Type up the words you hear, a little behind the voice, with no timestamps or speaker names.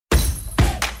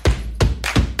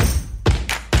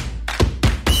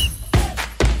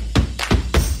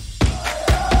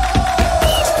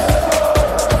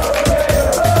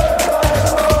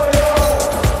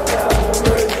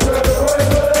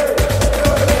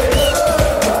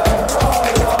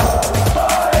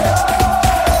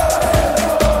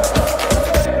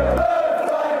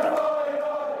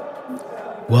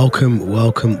Welcome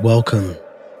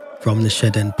from the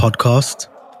Shed End podcast.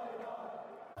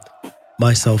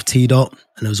 Myself, T Dot,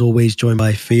 and as always, joined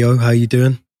by Theo. How are you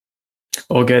doing?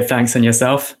 All good, thanks. And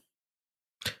yourself?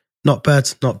 Not bad.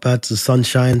 The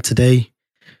sunshine today.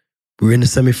 We're in the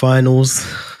semi-finals.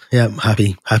 Yeah, I'm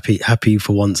happy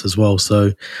for once as well.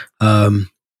 So,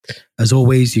 as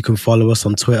always, you can follow us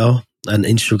on Twitter and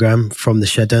Instagram from the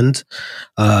Shed End.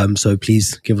 So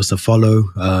please give us a follow.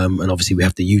 And obviously we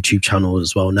have the YouTube channel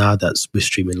as well now we're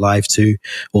streaming live to,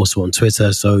 also on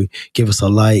Twitter. So give us a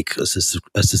like, a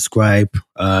subscribe.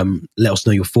 Let us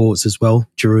know your thoughts as well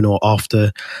during or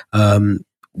after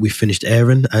we finished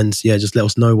airing. And yeah, just let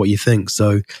us know what you think.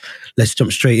 So let's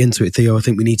jump straight into it, Theo. I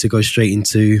think we need to go straight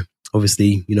into,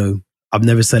 obviously, I've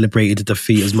never celebrated a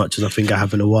defeat as much as I think I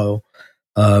have in a while.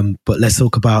 But let's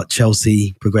talk about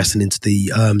Chelsea progressing into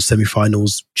the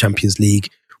semi-finals, Champions League,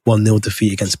 1-0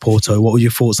 defeat against Porto. What were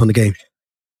your thoughts on the game?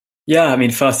 Yeah, I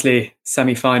mean, firstly,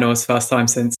 semi-finals, first time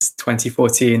since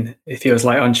 2014. It feels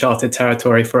like uncharted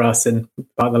territory for us in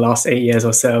about the last 8 years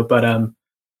or so. But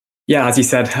yeah, as you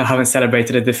said, I haven't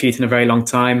celebrated a defeat in a very long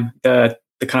time. The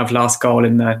kind of last goal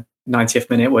in the 90th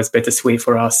minute was bittersweet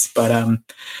for us. But I'm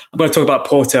going to talk about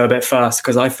Porto a bit first,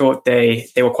 because I thought they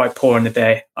were quite poor in the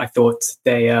day. I thought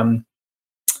they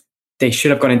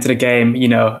should have gone into the game,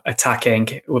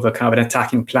 attacking with a kind of an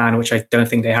attacking plan, which I don't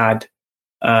think they had.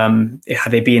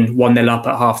 Had they been 1-0 up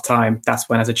at half time, that's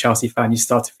when, as a Chelsea fan, you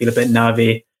start to feel a bit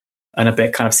nervy and a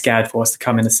bit kind of scared for us to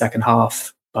come in the second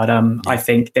half. But I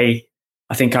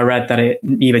think I read that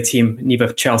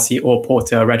neither Chelsea or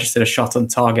Porto registered a shot on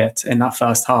target in that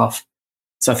first half.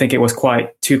 So I think it was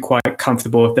quite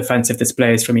comfortable defensive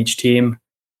displays from each team.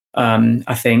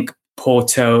 I think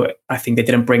Porto, they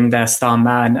didn't bring their star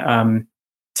man, Mehdi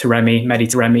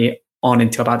Taremi, on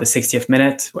until about the 60th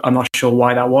minute. I'm not sure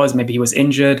why that was. Maybe he was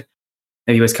injured.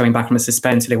 Maybe he was coming back from a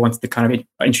suspension. So they wanted to kind of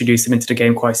introduce him into the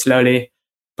game quite slowly.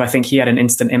 But I think he had an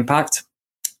instant impact.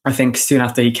 I think soon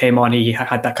after he came on, he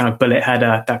had that kind of bullet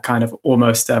header that kind of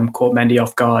almost caught Mendy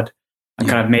off guard and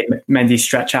kind of made Mendy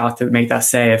stretch out to make that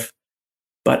save.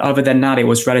 But other than that, it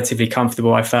was relatively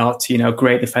comfortable. I felt,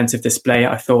 great defensive display.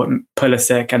 I thought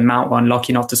Pulisic and Mount were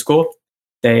unlucky not to score.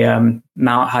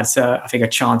 Mount had, a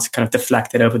chance kind of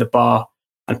deflected over the bar,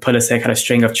 and Pulisic had a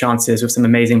string of chances with some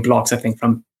amazing blocks, I think,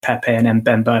 from Pepe and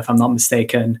Mbemba, if I'm not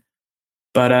mistaken.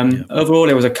 But overall,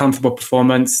 it was a comfortable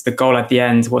performance. The goal at the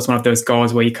end was one of those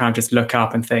goals where you kind of just look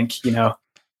up and think,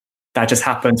 that just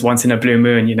happens once in a blue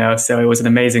moon, So it was an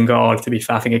amazing goal, to be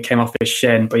fair. I think it came off his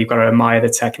shin, but you've got to admire the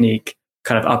technique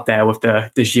kind of up there with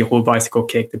the Giroud bicycle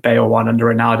kick, the Bale one and the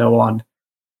Ronaldo one.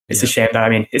 It's a shame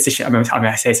that,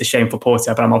 I say it's a shame for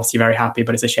Porto, but I'm obviously very happy,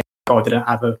 but it's a shame the goal didn't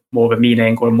have more of a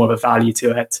meaning or more of a value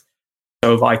to it.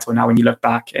 So vital now when you look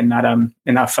back in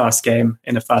that first game,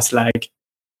 in the first leg.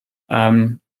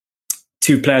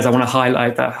 Two players I want to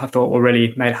highlight that I thought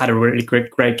had a really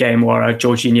great game were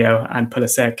Jorginho and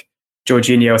Pulisic.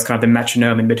 Jorginho was kind of the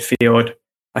metronome in midfield.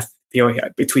 I feel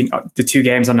between the two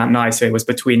games on that night, so it was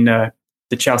between the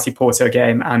Chelsea-Porto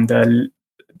game and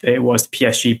it was the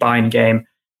PSG-Bayern game.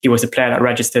 He was the player that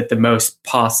registered the most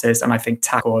passes and I think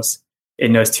tackles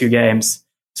in those two games.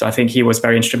 So I think he was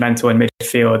very instrumental in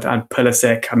midfield. And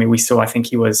Pulisic, I think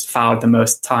he was fouled the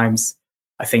most times.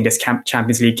 I think this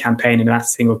Champions League campaign in that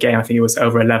single game, I think it was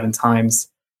over 11 times.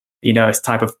 It's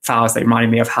type of fouls that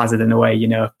reminded me of Hazard in a way,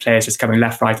 players just coming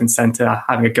left, right and centre,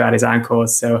 having a go at his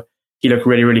ankles. So he looked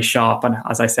really, really sharp. And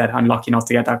as I said, unlucky not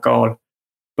to get that goal.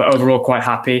 But overall, quite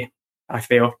happy, I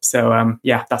feel. So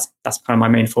that's kind of my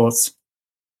main thoughts.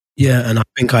 Yeah, and I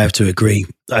think I have to agree.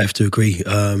 I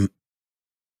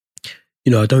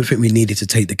don't think we needed to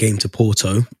take the game to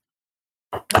Porto.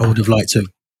 I would have liked to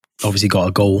obviously got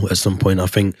a goal at some point. I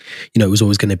think, it was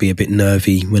always going to be a bit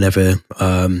nervy whenever,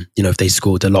 if they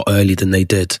scored a lot earlier than they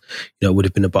did, it would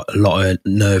have been a lot of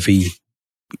nervy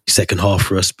second half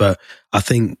for us. But I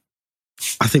think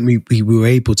we were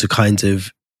able to kind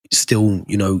of still,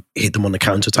 hit them on the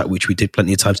counter-attack, which we did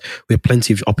plenty of times. We had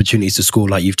plenty of opportunities to score,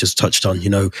 like you've just touched on.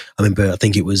 I remember, I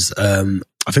think it was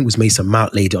Mason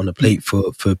Mount laid it on the plate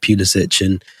for Pulisic,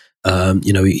 and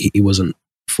he wasn't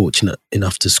fortunate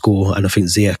enough to score. And I think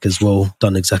Ziyech as well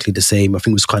done exactly the same. I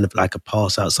think it was kind of like a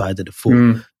pass outside of the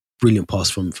foot, brilliant pass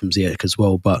from Ziyech as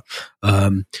well. But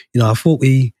I thought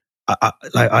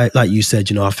like you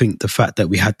said, I think the fact that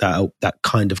we had that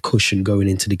kind of cushion going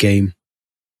into the game,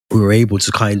 we were able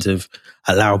to kind of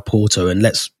allow Porto, and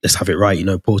let's have it right.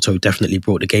 Porto definitely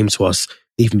brought the game to us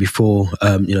even before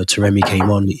Taremi came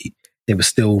on. They were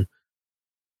still,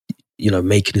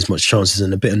 making as much chances,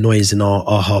 and a bit of noise in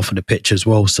our half of the pitch as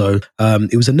well. So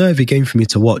it was a nervy game for me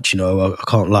to watch, I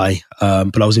can't lie.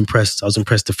 But I was impressed. I was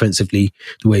impressed defensively,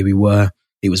 the way we were.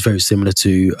 It was very similar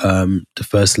to the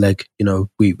first leg.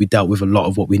 We dealt with a lot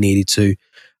of what we needed to.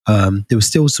 There was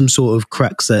still some sort of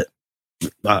cracks that,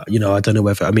 I don't know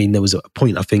whether, there was a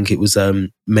point, I think it was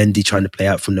Mendy trying to play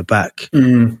out from the back.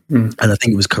 Mm-hmm. And I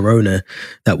think it was Corona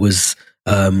that was,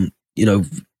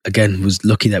 again, was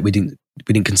lucky that we didn't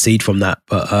concede from that.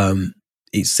 But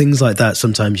it's things like that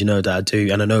sometimes, that I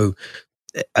do. And I know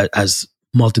as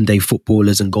modern day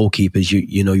footballers and goalkeepers,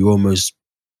 you're almost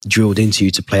drilled into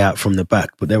you to play out from the back.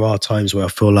 But there are times where I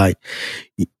feel like,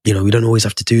 we don't always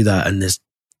have to do that. And there's,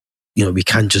 we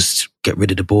can just get rid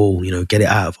of the ball, get it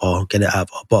out of our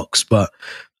box. But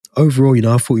overall,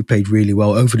 I thought we played really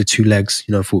well over the 2 legs.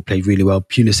 I thought we played really well.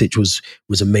 Pulisic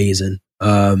was amazing.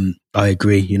 I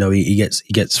agree. He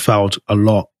gets fouled a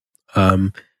lot.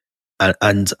 And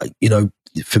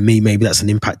for me, maybe that's an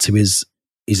impact to his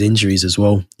injuries as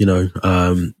well.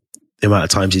 The amount of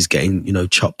times he's getting,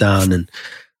 chopped down, and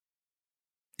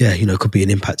could be an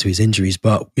impact to his injuries.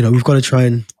 But, we've got to try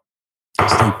and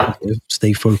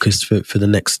stay focused for the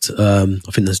next, I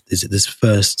think this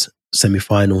first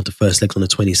semi-final, the first leg's on the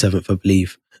 27th, I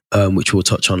believe, which we'll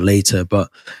touch on later.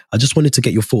 But I just wanted to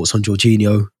get your thoughts on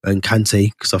Jorginho and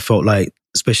Kante, because I felt like,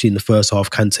 especially in the first half,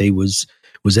 Kante was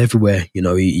everywhere. He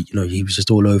was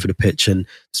just all over the pitch, and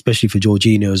especially for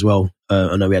Jorginho as well.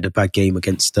 I know he had a bad game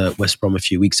against West Brom a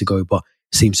few weeks ago, but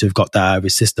seems to have got that out of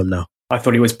his system now. I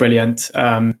thought he was brilliant.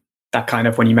 That kind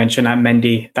of, when you mentioned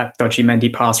that dodgy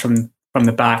Mendy pass from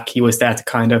the back, he was there to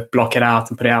kind of block it out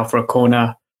and put it out for a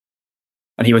corner.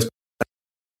 And he was,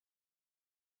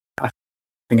 I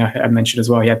think I mentioned as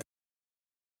well, he had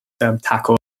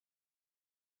tackles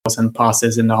and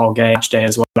passes in the whole game, match day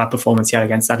as well. That performance he had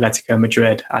against Atletico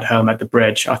Madrid at home at the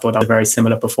Bridge, I thought that was a very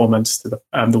similar performance to the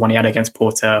one he had against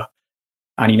Porto.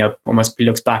 And, almost he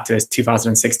looks back to his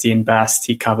 2016 best.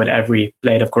 He covered every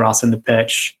blade of grass on the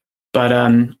pitch. But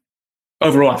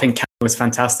overall, I think Kante was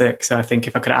fantastic. So I think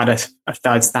if I could add a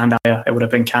third standout, it would have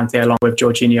been Kante along with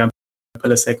Jorginho and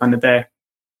Pulisic on the day.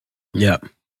 Yeah,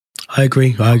 I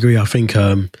agree. I think,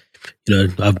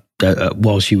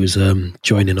 while she was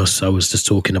joining us, I was just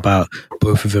talking about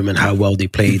both of them and how well they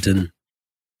played, and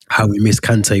how we miss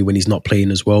Kante when he's not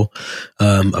playing as well.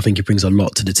 I think he brings a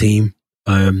lot to the team.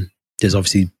 There's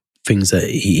obviously things that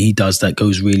he does that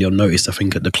goes really unnoticed, I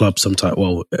think, at the club sometimes,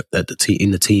 in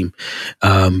the team.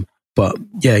 But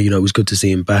yeah, it was good to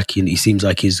see him back, and he seems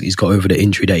like he's got over the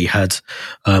injury that he had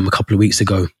a couple of weeks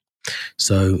ago.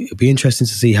 So it'll be interesting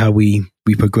to see how we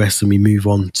progress and we move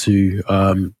on to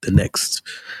the next.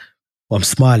 Well, I'm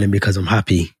smiling because I'm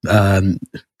happy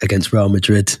against Real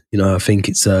Madrid. I think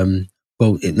it's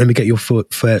let me get your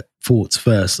thoughts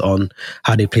first on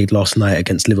how they played last night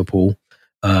against Liverpool.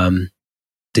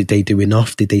 Did they do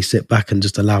enough? Did they sit back and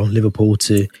just allow Liverpool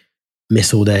to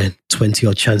miss all their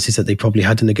 20-odd chances that they probably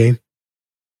had in the game?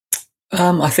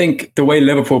 I think the way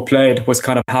Liverpool played was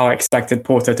kind of how I expected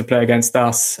Porto to play against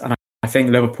us. And I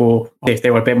think Liverpool, if they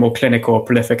were a bit more clinical,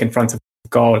 prolific in front of the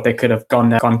goal, they could have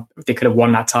they could have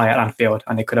won that tie at Anfield,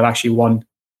 and they could have actually won,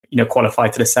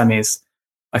 qualified to the semis.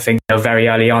 I think very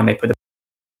early on, they put the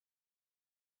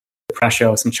pressure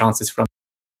or some chances from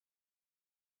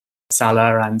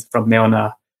Salah and from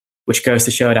Milner, which goes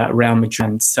to show that Real Madrid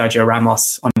and Sergio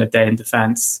Ramos on the day in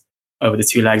defence over the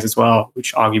 2 legs as well,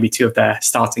 which arguably 2 of their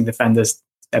starting defenders,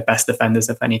 their best defenders,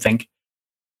 if anything.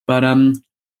 But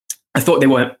I thought they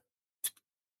were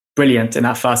brilliant in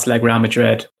that first leg. Real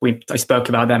Madrid, I spoke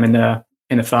about them in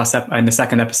the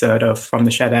second episode of From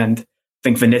the Shed End. I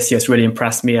think Vinicius really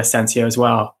impressed me, Asensio as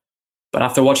well. But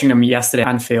after watching them yesterday at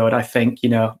Anfield, I think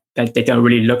they don't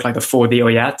really look like the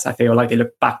 4-deal yet. I feel like they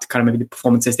look back to kind of maybe the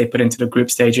performances they put into the group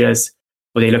stages,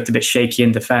 where they looked a bit shaky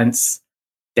in defence.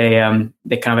 They kind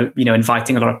of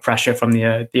inviting a lot of pressure from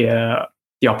the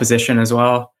opposition as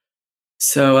well.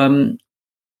 So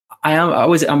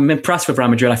I'm impressed with Real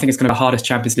Madrid. I think it's going to be the hardest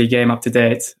Champions League game up to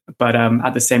date. But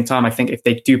at the same time, I think if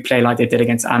they do play like they did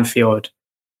against Anfield,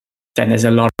 then there's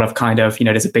a lot of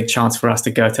there's a big chance for us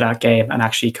to go to that game and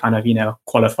actually kind of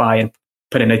qualify and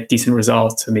put in a decent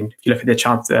result. I mean, if you look at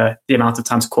the amount of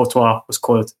times Courtois was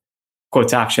called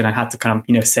to action and had to kind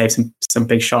of save some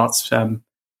big shots, then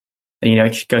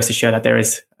it goes to show that there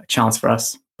is a chance for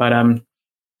us. But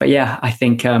yeah, I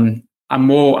think I'm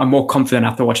more confident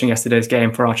after watching yesterday's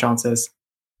game for our chances.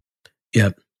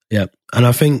 Yeah. And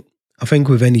I think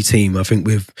with any team, I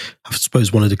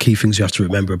suppose one of the key things you have to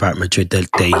remember about Madrid, that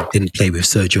they didn't play with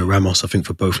Sergio Ramos, I think,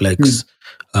 for both legs.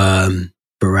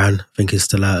 Varane, I think, is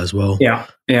still out as well. Yeah.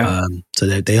 So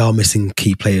they are missing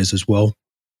key players as well,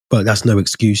 but that's no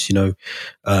excuse, you know.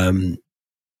 I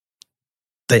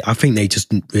think they just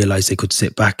didn't realise they could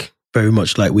sit back, very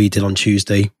much like we did on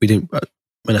Tuesday. We didn't.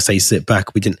 When I say sit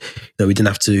back, we didn't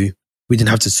have to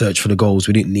search for the goals.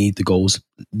 We didn't need the goals.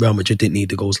 Real Madrid didn't need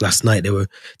the goals last night. They were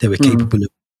capable of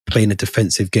playing a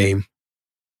defensive game,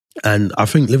 and I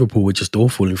think Liverpool were just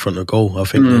awful in front of goal. I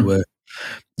think they were,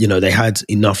 you know, they had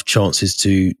enough chances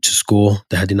to score.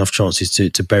 They had enough chances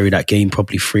to bury that game,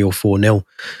 probably 3 or 4-0,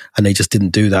 and they just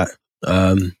didn't do that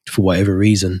for whatever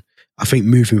reason. I think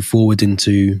moving forward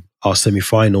into our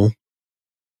semi-final,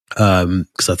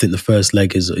 because I think the first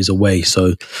leg is away.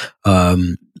 So,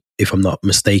 if I'm not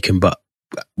mistaken, but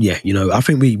yeah, you know, I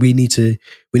think we need to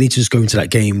just go into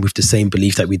that game with the same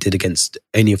belief that we did against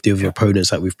any of the other opponents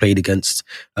that we've played against.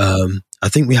 I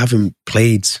think we haven't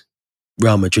played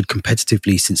Real Madrid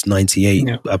competitively since '98.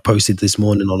 Yeah. I posted this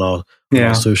morning on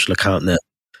our social account that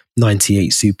 '98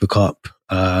 Super Cup.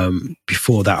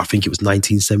 Before that, I think it was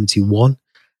 1971.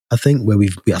 I think where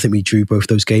we drew both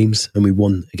those games and we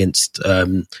won against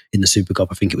in the Super Cup.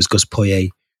 I think it was Gus Poyet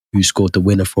who scored the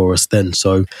winner for us then.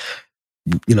 So,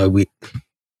 you know,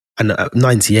 and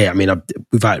 98. I mean,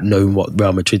 without knowing what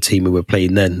Real Madrid team we were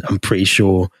playing then, I'm pretty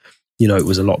sure, you know, it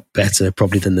was a lot better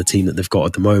probably than the team that they've got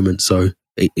at the moment. So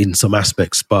in some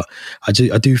aspects, but I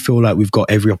do feel like we've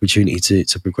got every opportunity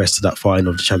to progress to that final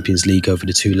of the Champions League over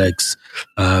the 2 legs.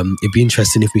 It'd be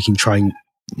interesting if we can try and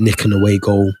nick an away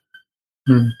goal.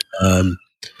 And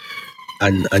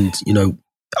you know,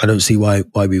 I don't see why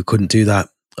we couldn't do that.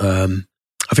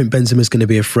 I think Benzema's going to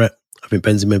be a threat. I think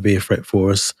Benzema will be a threat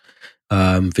for us.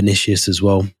 Vinicius as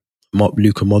well.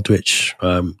 Luka Modric.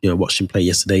 You know, watched him play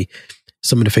yesterday.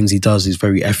 Some of the things he does is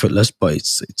very effortless, but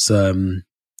it's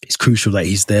crucial that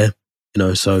he's there. You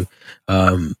know, so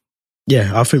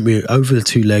yeah, I think we're over the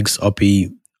 2 legs. I'll be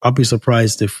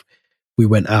surprised if we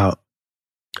went out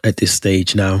at this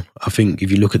stage now. I think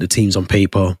if you look at the teams on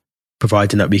paper,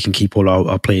 providing that we can keep all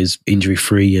our players injury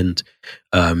free and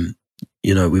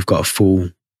you know, we've got a full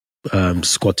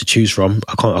squad to choose from,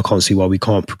 I can't see why we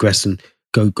can't progress and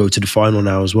go to the final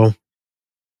now as well.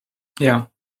 Yeah,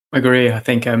 I agree. I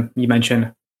think you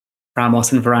mentioned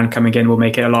Ramos and Varane coming in will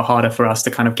make it a lot harder for us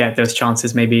to kind of get those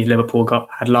chances maybe Liverpool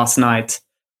had last night.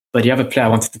 But the other player I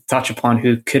wanted to touch upon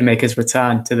who could make his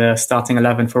return to the starting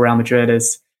 11 for Real Madrid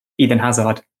is Eden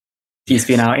Hazard. He's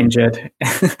been out injured.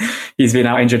 He's been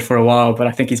out injured for a while, but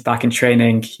I think he's back in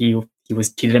training. He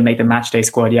didn't make the matchday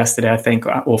squad yesterday, I think,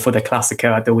 or for the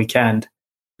Clasico at the weekend.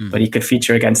 But he could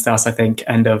feature against us, I think,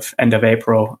 end of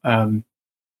April. And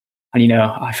you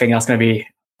know, I think that's going to be.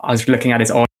 I was looking at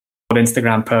his old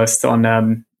Instagram post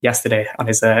on yesterday on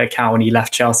his account when he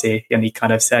left Chelsea, and he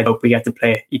kind of said, "Hope we get to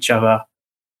play each other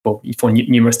for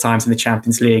numerous times in the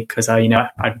Champions League because you know,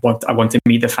 I want to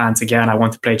meet the fans again. I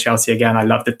want to play Chelsea again. I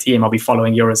love the team. I'll be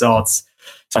following your results."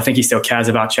 So I think he still cares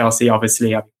about Chelsea.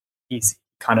 Obviously, he's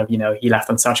kind of, you know, he left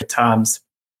on such terms.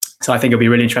 So I think it'll be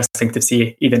really interesting to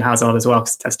see Eden Hazard as well.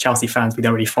 Because as Chelsea fans, we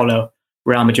don't really follow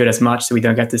Real Madrid as much, so we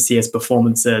don't get to see his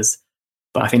performances.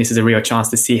 But I think this is a real chance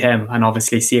to see him and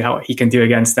obviously see how he can do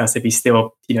against us if he's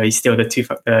still, you know, he's still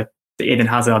the Eden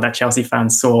Hazard that Chelsea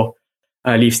fans saw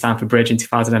leave Stamford Bridge in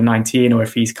 2019, or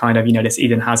if he's kind of, you know, this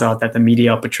Eden Hazard that the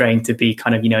media are portraying to be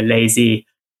kind of, you know, lazy,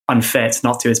 unfit,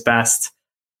 not to his best.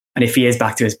 And if he is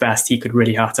back to his best, he could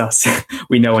really hurt us.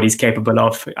 We know what he's capable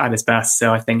of at his best.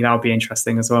 So I think that'll be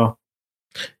interesting as well.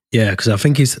 Yeah, because I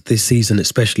think this season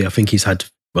especially, I think he's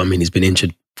been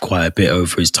injured quite a bit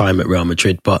over his time at Real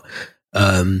Madrid, but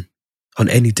on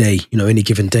any day, you know, any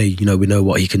given day, you know, we know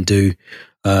what he can do.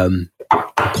 The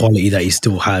quality that he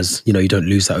still has, you know, you don't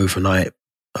lose that overnight.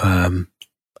 And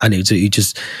it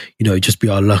just, you know, just be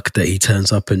our luck that he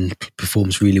turns up and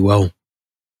performs really well.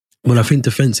 Well, I think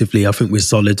defensively, I think we're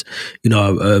solid. You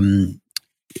know,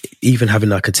 even having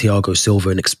like a Thiago Silva,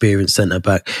 an experienced centre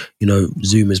back, you know,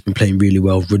 Zuma's been playing really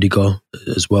well, Rudiger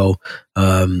as well.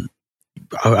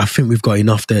 I think we've got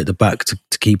enough there at the back to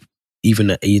keep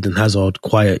even Eden Hazard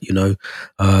quiet, you know.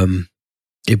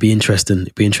 It'd be interesting,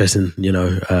 you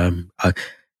know.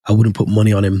 I wouldn't put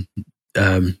money on him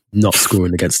not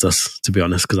scoring against us, to be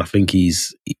honest, because I think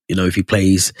he's, you know, if he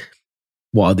plays,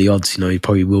 what are the odds? You know, he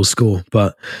probably will score.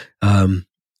 But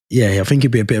yeah, I think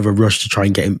it'd be a bit of a rush to try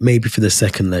and get him maybe for the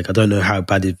second leg. I don't know how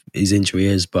bad his injury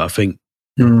is, but I think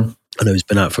I know he's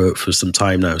been out for some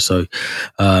time now. So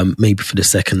maybe for the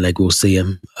second leg we'll see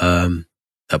him.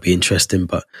 That'd be interesting.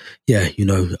 But yeah, you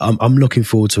know, I'm looking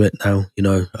forward to it now. You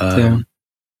know,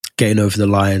 getting over the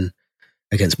line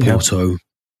against Porto,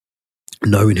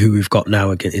 knowing who we've got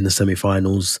now again in the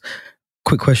semi-finals.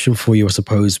 Quick question for you, I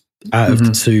suppose. out of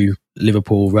the two,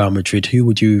 Liverpool, Real Madrid, who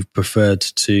would you have preferred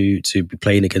to be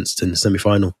playing against in the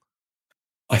semi-final?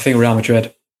 I think Real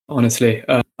Madrid, honestly.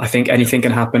 I think anything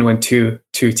can happen when two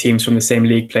teams from the same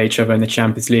league play each other in the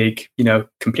Champions League,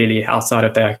 completely outside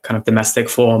of their kind of domestic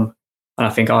form. And I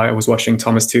think I was watching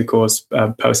Thomas Tuchel's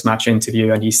post-match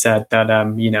interview, and he said that,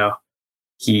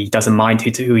 he doesn't mind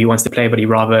who he wants to play, but he'd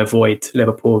rather avoid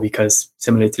Liverpool because,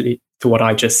 similarly to what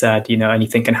I just said,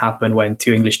 anything can happen when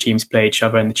two English teams play each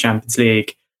other in the Champions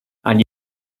League, and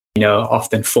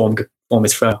often form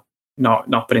is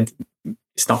not put into,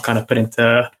 it's not kind of put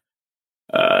into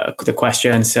the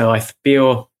question. So I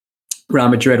feel Real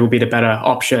Madrid will be the better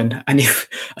option. And if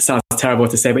it sounds terrible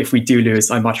to say, but if we do lose,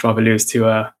 I'd much rather lose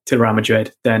to Real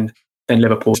Madrid than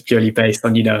Liverpool, purely based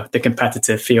on the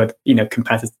competitive field,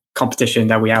 competition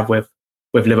that we have with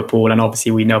Liverpool. And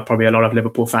obviously we know probably a lot of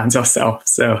Liverpool fans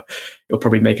ourselves, so it'll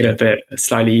probably make it a bit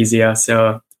slightly easier.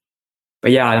 So,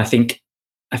 but yeah, and I think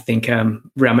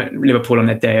Liverpool on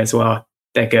their day as well,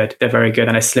 they're good, they're very good,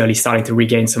 and they're slowly starting to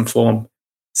regain some form.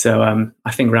 So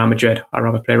I think Real Madrid, I'd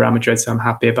rather play Real Madrid, so I'm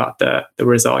happy about the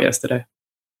result yesterday.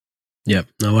 Yeah,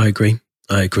 no, I agree.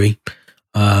 So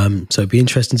it'd be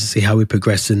interesting to see how we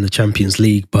progress in the Champions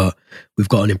League, but we've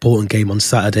got an important game on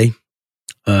Saturday.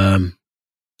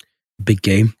 Big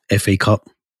game, FA Cup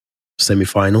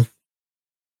semi-final.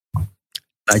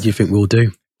 How do you think we'll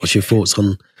do? What's your thoughts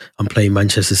on playing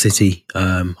Manchester City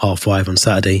 5:30 on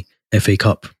Saturday, FA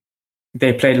Cup?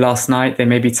 They played last night. They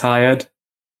may be tired.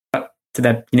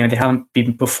 They haven't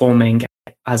been performing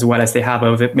as well as they have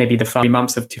over maybe the 5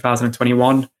 months of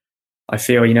 2021. I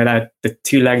feel, that the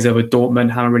 2 legs over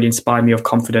Dortmund haven't really inspired me of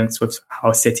confidence with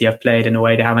how City have played. In a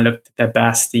way, they haven't looked at their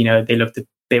best. They looked a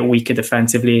bit weaker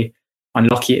defensively.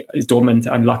 Dortmund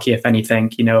unlucky, if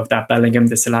anything, of that Bellingham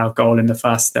disallowed goal in the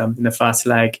first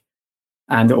leg.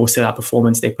 And also that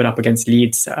performance they put up against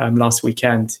Leeds last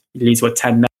weekend. Leeds were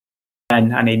 10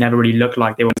 men and they never really looked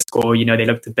like they were going to score. They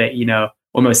looked a bit,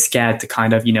 almost scared to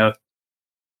kind of,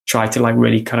 try to like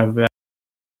really kind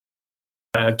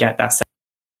of get that set.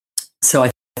 So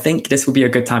I think this will be a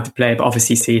good time to play, but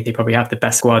obviously they probably have the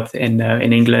best squad in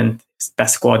England,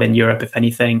 best squad in Europe, if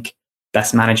anything,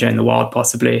 best manager in the world,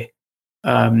 possibly.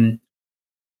 I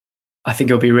think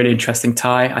it'll be a really interesting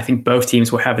tie. I think both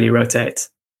teams will heavily rotate.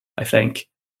 I think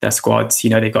their squads,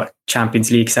 they've got Champions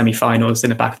League semi-finals in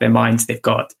the back of their minds. They've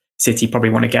got City probably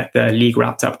want to get the league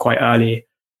wrapped up quite early.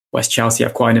 West Chelsea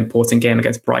have quite an important game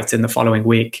against Brighton the following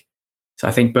week. So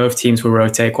I think both teams will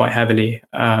rotate quite heavily.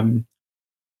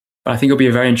 But I think it'll be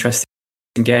a very interesting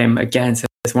game. Again, so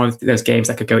it's one of those games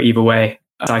that could go either way.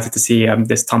 I'm excited to see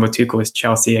this Thomas Tuchel's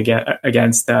Chelsea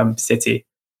against City.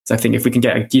 So I think if we can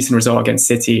get a decent result against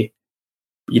City,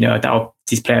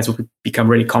 these players will become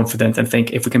really confident and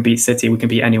think if we can beat City, we can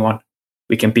beat anyone.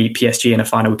 We can beat PSG in a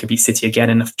final. We can beat City again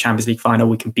in the Champions League final.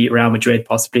 We can beat Real Madrid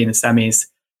possibly in the semis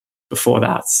before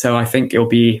that. So I think it'll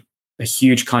be a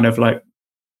huge kind of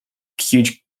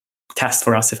huge test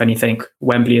for us, if anything.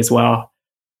 Wembley as well.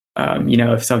 Some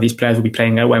of these players will be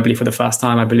playing at Wembley for the first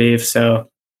time, I believe. So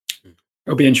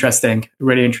it'll be interesting,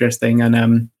 really interesting.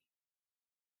 And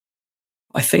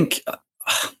I think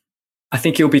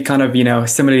it'll be kind of,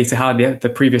 similarly to how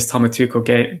the previous Thomas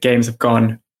Tuchel games have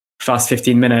gone. First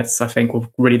 15 minutes, I think,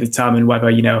 will really determine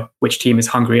whether, which team is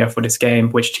hungrier for this game,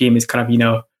 which team is kind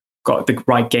of, got the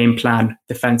right game plan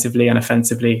defensively and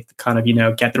offensively to kind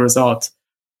of, get the result.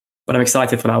 But I'm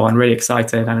excited for that one, really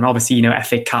excited. And obviously,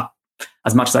 FA Cup,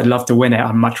 as much as I'd love to win it,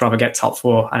 I'd much rather get top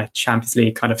 4 and a Champions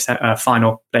League kind of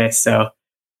final place. So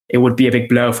it would be a big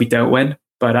blow if we don't win.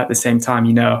 But at the same time,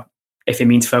 if it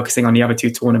means focusing on the other 2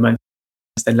 tournaments,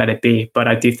 then let it be. But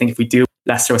I do think if we do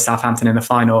Leicester or Southampton in the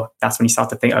final, that's when you start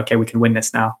to think, okay, we can win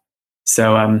this now.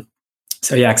 So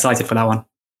yeah, excited for that one.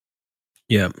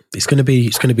 Yeah, it's going to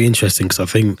be interesting because I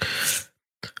think,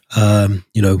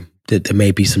 there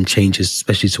may be some changes,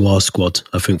 especially to our squad.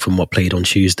 I think from what played on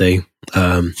Tuesday,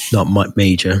 not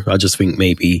major. I just think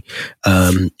maybe,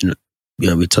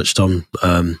 we touched on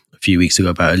a few weeks ago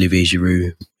about Olivier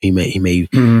Giroud.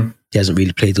 He hasn't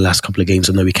really played the last couple of games.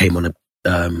 I know he came on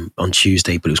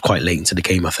Tuesday, but it was quite late into the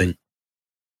game, I think.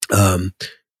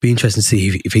 Be interesting to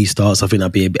see if he starts. I think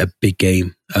that'd be a big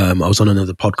game. I was on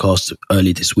another podcast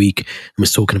early this week and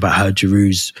was talking about how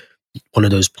Giroud's one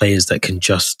of those players that can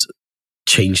just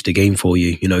change the game for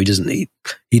you. He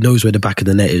knows where the back of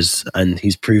the net is, and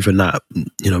he's proven that,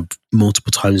 multiple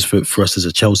times for us as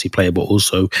a Chelsea player, but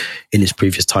also in his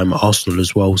previous time at Arsenal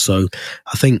as well. So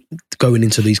I think going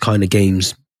into these kind of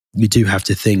games, you do have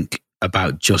to think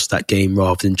about just that game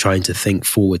rather than trying to think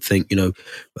forward. I think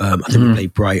we play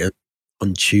Brighton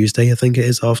on Tuesday, I think it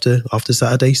is, after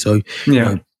Saturday. So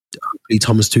hopefully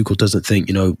Thomas Tuchel doesn't think,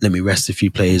 let me rest a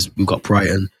few players. We've got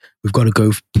Brighton. We've got to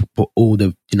go put all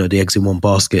the, the eggs in one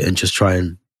basket and just try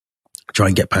and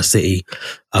get past City.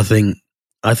 I think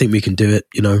we can do it.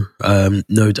 No,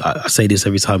 I say this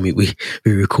every time we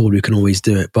record. We can always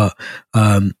do it, but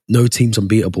no team's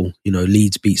unbeatable.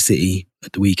 Leeds beat City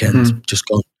at the weekend, just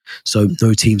gone. So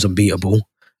no team's unbeatable.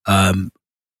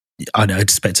 I'd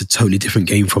expect a totally different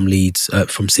game from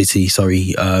City.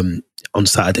 Sorry, on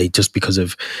Saturday, just because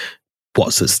of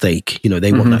what's at stake.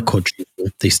 They want that quadruple.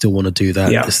 They still want to do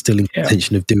that. Yeah. They're still in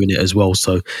contention of doing it as well.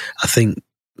 So I think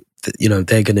that,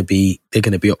 they're going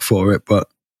to be up for it. But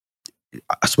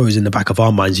I suppose in the back of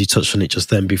our minds, you touched on it just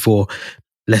then before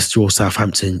Leicester or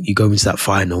Southampton, you go into that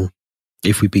final.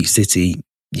 If we beat City,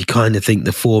 you kind of think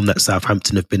the form that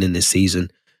Southampton have been in this season,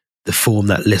 the form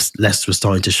that Leicester was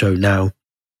starting to show now,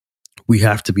 we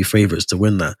have to be favourites to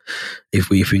win that if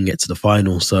we can get to the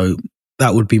final. So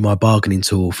that would be my bargaining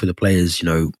tool for the players.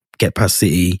 Get past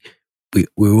City.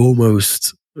 We're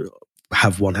almost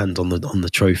have one hand on the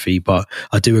trophy, but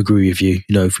I do agree with you.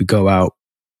 If we go out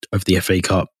of the FA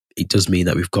Cup, it does mean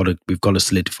that we've got to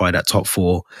solidify that top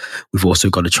four. We've also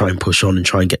got to try and push on and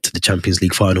try and get to the Champions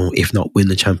League final, if not win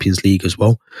the Champions League as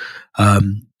well.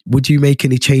 Would you make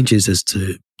any changes as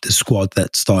to the squad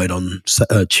that started on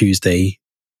Tuesday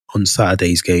on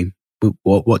Saturday's game?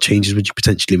 What changes would you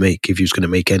potentially make if you was going to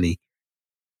make any?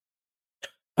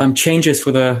 Changes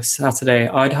for the Saturday,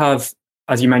 I'd have,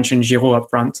 as you mentioned, Giroud up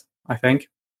front. I think,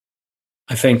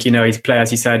 he's a player,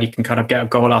 as you said, he can kind of get a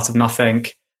goal out of nothing.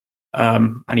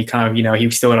 And he kind of,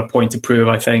 he still had a point to prove,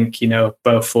 I think,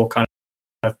 both for kind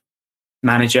of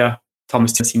manager.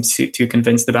 Thomas seems too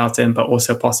convinced about him, but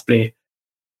also possibly,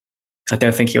 I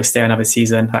don't think he'll stay another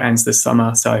season. That ends this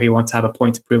summer. So he wants to have a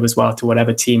point to prove as well to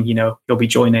whatever team, he'll be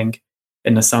joining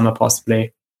in the summer,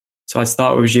 possibly. So I'd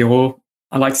start with Giroud.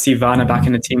 I'd like to see Werner back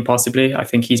in the team, possibly. I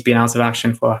think he's been out of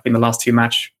action for, the last two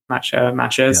matches.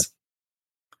 Yeah.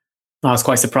 I was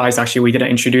quite surprised, actually, we didn't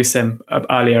introduce him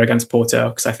earlier against Porto,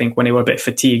 because I think when they were a bit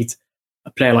fatigued,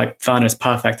 a player like Werner is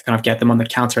perfect to kind of get them on the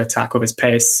counter-attack with his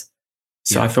pace.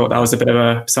 So I thought that was a bit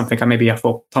of something I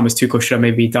thought Thomas Tuchel should have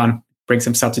maybe done, bring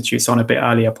some substitutes on a bit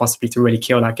earlier, possibly to really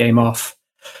kill that game off.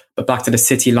 But back to the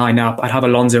City lineup, I'd have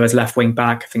Alonso as left wing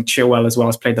back. I think Chilwell as well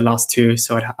has played the last two.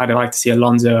 So I'd like to see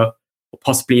Alonso, or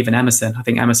possibly even Emerson. I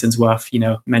think Emerson's worth,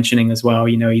 mentioning as well.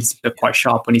 He's looked quite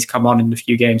sharp when he's come on in the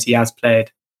few games he has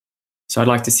played. So I'd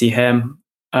like to see him.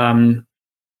 I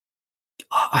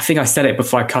think I said it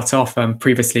before I cut off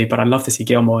previously, but I'd love to see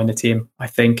Gilmour in the team. I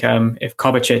think if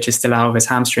Kovacic is still out of his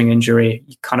hamstring injury,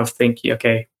 you kind of think,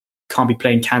 okay, can't be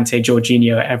playing Kante,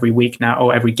 Jorginho every week now,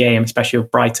 or every game, especially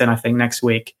with Brighton, I think, next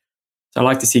week. So I'd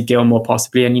like to see Gilmour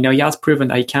possibly. And, he has proven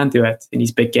that he can do it in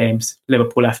these big games.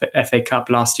 Liverpool FA Cup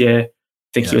last year, I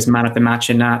think he was man of the match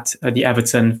in that. The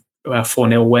Everton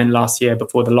 4-0 win last year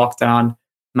before the lockdown,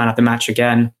 man of the match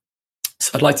again.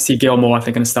 So I'd like to see Gilmour, I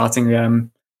think, in the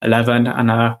starting 11.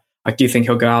 And I do think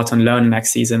he'll go out on loan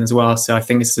next season as well. So I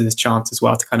think this is his chance as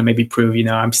well to kind of maybe prove,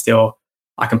 I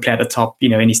can play at the top,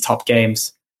 in these top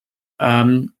games.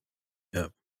 And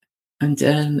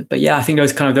then, but yeah, I think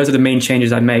those are the main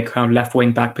changes I'd make. Kind of left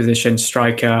wing back position,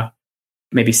 striker,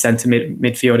 maybe centre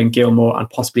midfield and Gilmour, and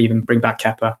possibly even bring back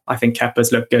Kepa. I think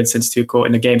Kepa's looked good since Tuchel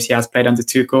in the games he has played under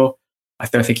Tuchel. I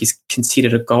don't think he's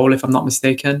conceded a goal, if I'm not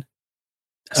mistaken.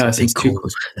 Since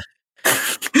Tuchel.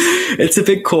 It's a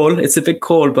big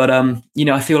call. But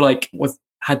I feel like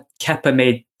had Kepa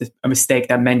made a mistake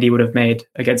that Mendy would have made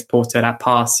against Porto, that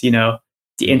pass,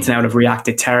 the internet would have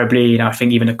reacted terribly. I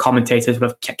think even the commentators would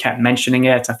have kept mentioning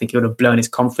it. I think it would have blown his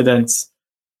confidence.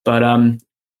 But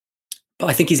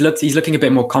I think he's looking a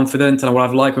bit more confident. And what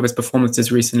I've liked with his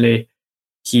performances recently,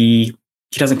 he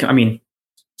doesn't. He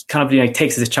kind of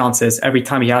takes his chances every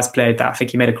time he has played. That I think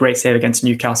he made a great save against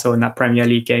Newcastle in that Premier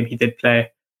League game he did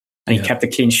play, and he kept a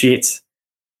clean sheet.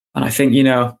 And I think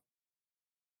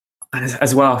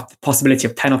as well, the possibility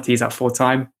of penalties at full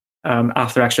time.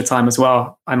 After extra time as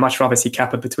well. I'd much rather see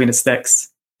Kepa between the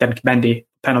sticks than Mendy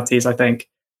penalties, I think.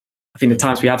 The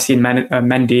times we have seen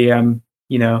Mendy,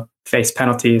 face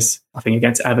penalties, I think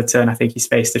against Everton, I think he's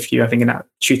faced a few, I think in that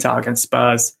shootout against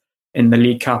Spurs in the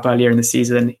League Cup earlier in the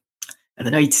season. And I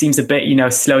know he seems a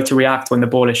bit, slow to react when the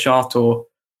ball is shot, or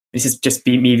this is just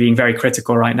me being very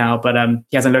critical right now, but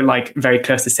he hasn't looked like very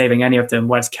close to saving any of them,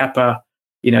 whereas Kepa,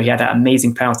 he had that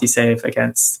amazing penalty save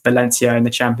against Valencia in the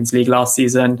Champions League last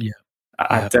season.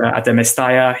 At the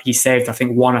Mestalla, he saved, I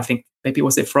think maybe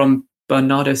was it from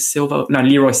Bernardo Silva? No,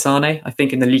 Leroy Sané, I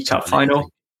think in the League Cup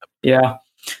final. Yeah.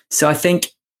 So I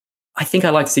think I'd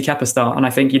like to see Kepa start. And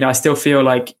I think, I still feel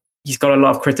like he's got a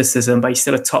lot of criticism, but he's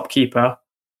still a top keeper.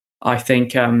 I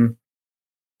think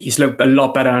he's looked a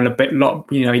lot better and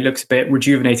he looks a bit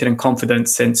rejuvenated and confident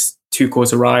since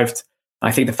Tuchel's arrived.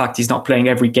 I think the fact he's not playing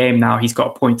every game now, he's got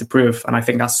a point to prove. And I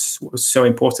think that's what's so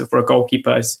important for a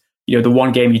goalkeeper is, the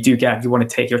one game you do get, you want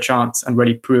to take your chance and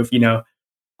really prove,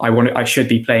 I should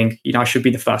be playing, I should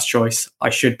be the first choice. I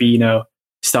should be,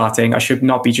 starting. I should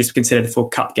not be just considered for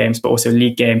cup games, but also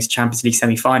league games, Champions League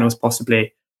semi-finals,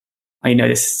 possibly.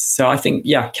 This. So I think,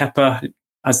 Kepa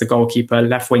as the goalkeeper,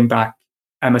 left wing back,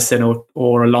 Emerson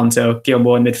or Alonso,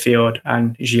 Gilmour in midfield,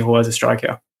 and Giroud as a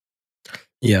striker.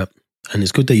 Yeah. And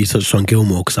it's good that you touched on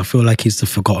Gilmour because I feel like he's the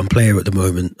forgotten player at the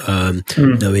moment.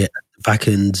 The back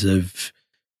end of,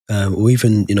 or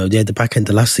even the back end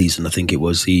of last season, I think it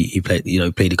was. He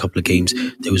played a couple of games.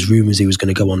 There was rumours he was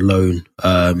going to go on loan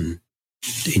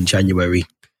in January.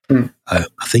 I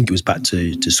think it was back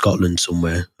to Scotland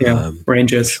somewhere.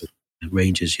 Rangers.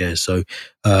 Yeah. So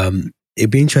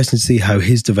it'd be interesting to see how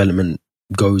his development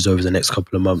goes over the next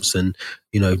couple of months, and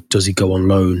does he go on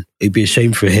loan? It'd be a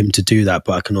shame for him to do that,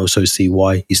 but I can also see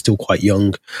why. He's still quite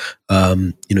young.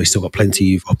 He's still got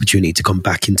plenty of opportunity to come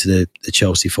back into the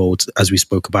Chelsea fold, as we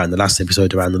spoke about in the last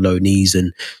episode around the low knees,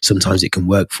 and sometimes it can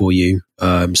work for you,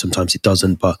 sometimes it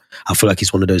doesn't, but I feel like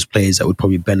he's one of those players that would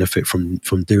probably benefit from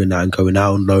doing that and going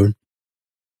out on loan.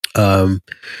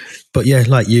 But yeah,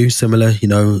 like you, similar,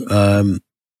 I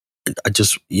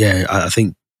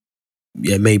think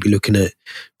maybe looking at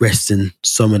resting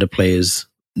some of the players,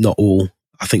 not all.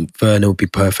 I think Werner would be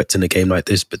perfect in a game like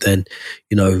this, but then,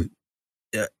 I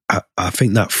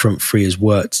think that front three has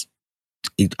worked.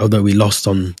 Although we lost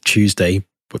on Tuesday,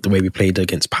 but the way we played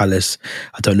against Palace,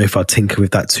 I don't know if I'd tinker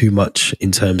with that too much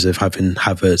in terms of having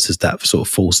Havertz as that sort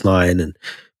of false nine and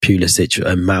Pulisic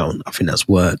and Mount. I think that's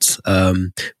worked.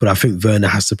 But I think Werner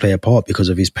has to play a part because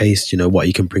of his pace, what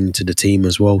he can bring to the team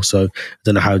as well. So I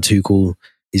don't know how Tuchel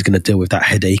is going to deal with that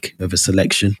headache of a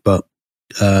selection, but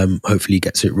hopefully he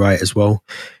gets it right as well.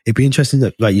 It'd be interesting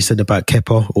that, like you said about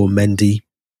Kepa or Mendy,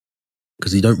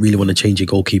 because you don't really want to change your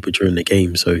goalkeeper during the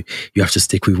game, so you have to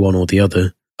stick with one or the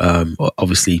other.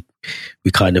 Obviously,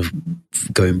 we're kind of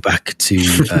going back to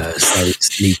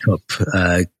Sarri's League Cup.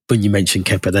 When you mentioned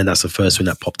Kepa, then that's the first one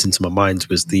that popped into my mind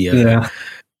was the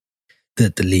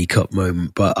League Cup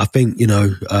moment. But I think,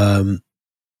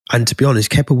 and to be honest,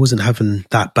 Kepa wasn't having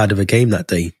that bad of a game that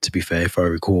day, to be fair, if I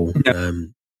recall. He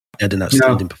had an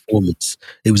outstanding performance.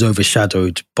 It was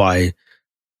overshadowed by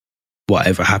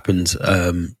whatever happened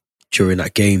during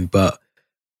that game. But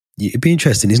it'd be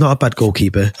interesting. He's not a bad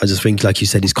goalkeeper. I just think, like you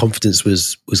said, his confidence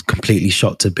was completely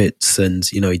shot to bits, and,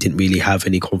 he didn't really have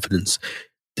any confidence.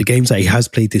 The games that he has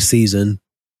played this season,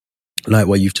 like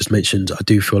what you've just mentioned, I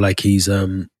do feel like he's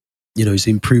he's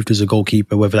improved as a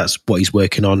goalkeeper, whether that's what he's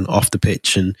working on off the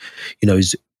pitch, and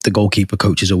the goalkeeper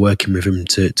coaches are working with him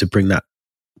to bring that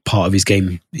part of his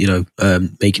game,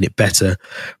 making it better.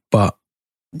 But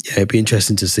yeah, it'd be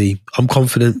interesting to see. I'm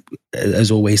confident,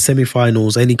 as always.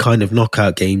 Semi-finals, any kind of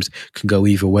knockout games can go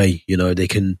either way. They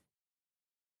can,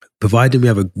 providing we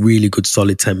have a really good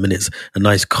solid 10 minutes, a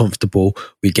nice comfortable,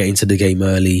 we get into the game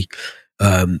early,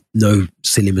 no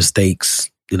silly mistakes.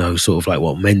 Sort of like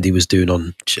what Mendy was doing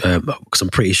on, because I'm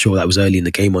pretty sure that was early in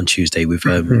the game on Tuesday with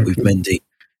Mendy,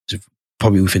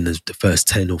 probably within the first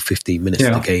 10 or 15 minutes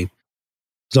of the game.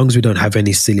 As long as we don't have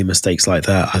any silly mistakes like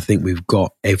that, I think we've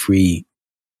got every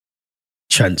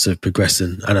chance of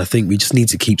progressing. And I think we just need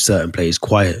to keep certain players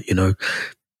quiet.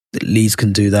 Leeds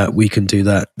can do that. We can do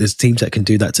that. There's teams that can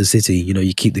do that to City.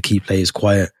 You keep the key players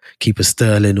quiet, keep a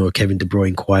Sterling or a Kevin De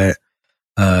Bruyne quiet.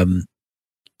 I'm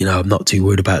not too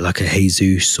worried about like a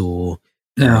Jesus or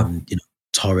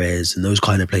Torres and those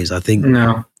kind of players. I think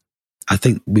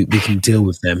we can deal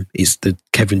with them. It's the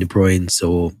Kevin De Bruyne's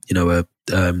or a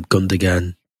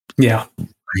Gundogan,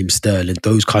 Raheem Sterling.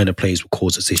 Those kind of players will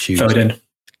cause us issues.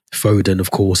 Foden,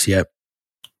 of course, yeah,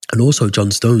 and also John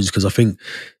Stones, because I think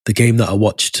the game that I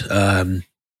watched, I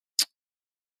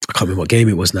can't remember what game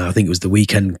it was now. I think it was the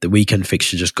weekend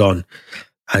fixture just gone.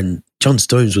 And John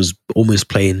Stones was almost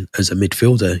playing as a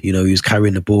midfielder. He was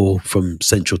carrying the ball from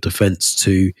central defence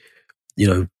to,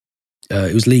 it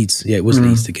was Leeds. Yeah, it was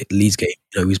Leeds game.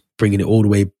 He was bringing it all the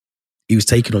way. He was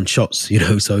taking on shots,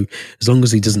 so as long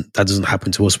as that doesn't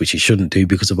happen to us, which it shouldn't do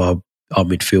because of our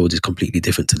midfield is completely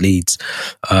different to Leeds.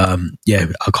 I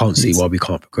can't see why we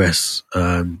can't progress.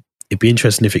 It'd be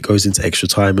interesting if it goes into extra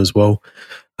time as well.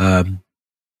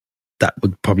 That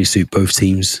would probably suit both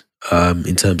teams.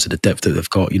 In terms of the depth that they've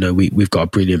got, we've got a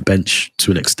brilliant bench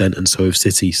to an extent, and so have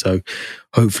City. So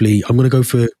hopefully, I'm going to go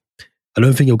for. I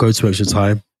don't think it'll go to extra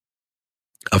time.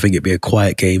 I think it'll be a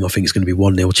quiet game. I think it's going to be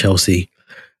 1-0 Chelsea.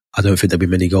 I don't think there'll be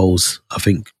many goals. I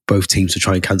think both teams will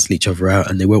try and cancel each other out,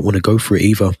 and they won't want to go for it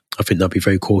either. I think they'll be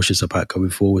very cautious about going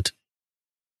forward.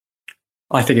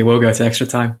 I think it will go to extra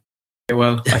time. It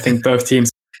will. I think both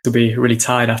teams will be really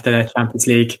tired after their Champions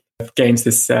League games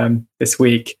this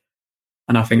week,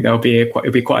 and I think it'll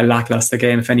be quite a lackluster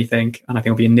game, if anything. And I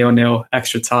think it'll be a 0-0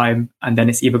 extra time, and then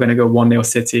it's either going to go 1-0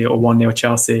 City or 1-0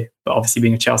 Chelsea. But obviously,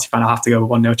 being a Chelsea fan, I have to go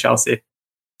 1-0 Chelsea.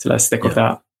 So let's stick with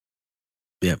that.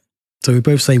 Yeah. So we're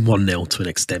both saying 1-0 to an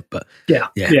extent, but yeah,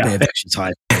 a bit of extra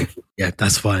time. Yeah,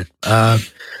 that's fine.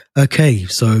 Okay,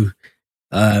 so.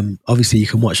 Obviously, you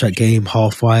can watch that game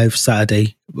 5:30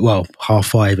 Saturday. Well,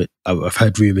 5:30. I've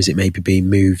heard rumours it may be being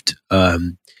moved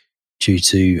due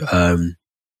to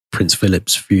Prince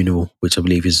Philip's funeral, which I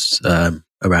believe is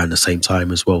around the same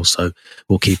time as well. So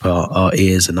we'll keep our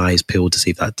ears and eyes peeled to see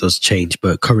if that does change.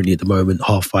 But currently, at the moment,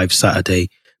 5:30 Saturday. I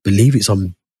believe it's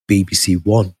on BBC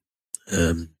One.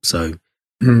 Yeah,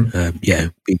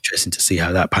 be interesting to see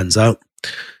how that pans out.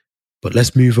 But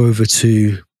let's move over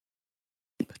to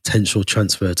potential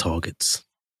transfer targets.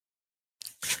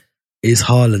 Is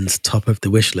Haaland top of the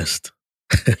wish list?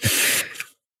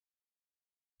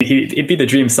 It'd be the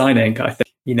dream signing, I think.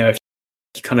 If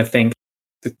you kind of think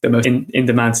the most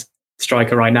in-demand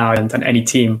striker right now, and any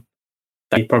team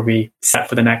that he probably set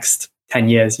for the next 10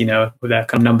 years, with their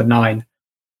kind of number 9.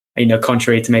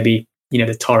 Contrary to maybe, the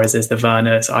Torreses, the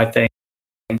Werners, I think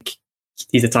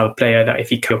he's the type of player that if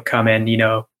he could come in,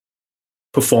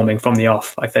 performing from the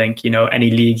off, I think,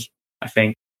 any league, I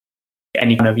think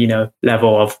any kind of,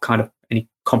 level of kind of any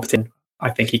competent,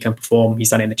 I think he can perform. He's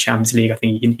done it in the Champions League. I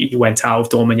think he went out of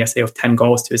Dortmund yesterday with 10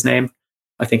 goals to his name,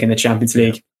 I think, in the Champions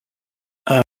League.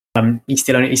 He's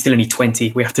still only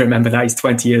 20. We have to remember that he's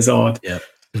 20 years old. Yeah.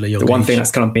 The one thing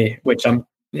that's kind of me, which the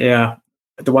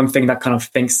one thing that kind of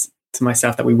thinks to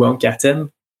myself that we won't get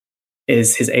him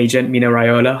is his agent, Mino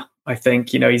Raiola. I think,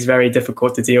 he's very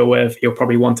difficult to deal with. He'll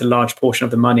probably want a large portion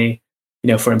of the money,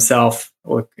 for himself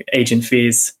or agent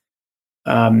fees.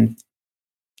 And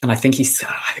I think you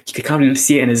could kind of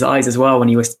see it in his eyes as well when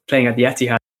he was playing at the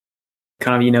Etihad.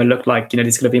 Kind of, looked like, this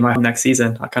is going to be my home next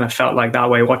season. I kind of felt like that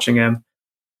way watching him.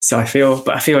 So I feel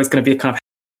it's going to be kind of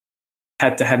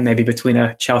head to head maybe between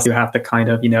a Chelsea who have the kind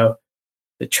of,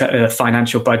 the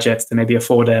financial budgets to maybe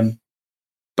afford him.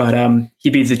 But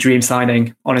he'd be the dream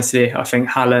signing. Honestly, I think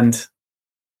Haaland,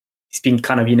 he's been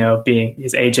kind of, being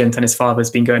his agent, and his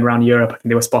father's been going around Europe. I think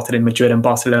they were spotted in Madrid and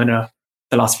Barcelona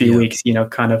the last few weeks,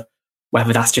 kind of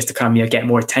whether that's just to kind of get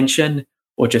more attention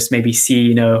or just maybe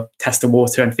see, test the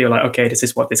water and feel like, okay, this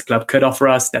is what this club could offer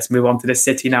us. Let's move on to this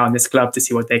city now and this club to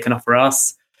see what they can offer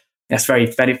us. That's very,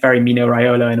 very, very Mino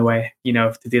Raiola in a way,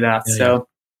 to do that.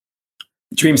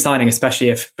 Dream signing, especially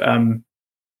if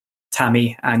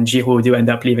Tammy and Giroud do end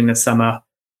up leaving this summer.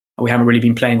 We haven't really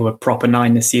been playing with a proper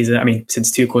 9 this season. I mean,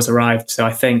 since Tuchel's arrived. So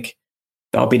I think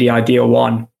that'll be the ideal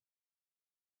one.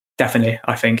 Definitely,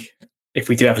 I think, if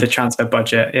we do have the transfer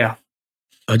budget, yeah.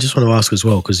 I just want to ask as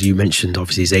well, because you mentioned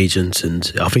obviously his agent,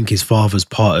 and I think his father's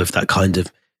part of that kind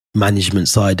of management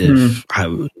side of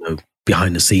how,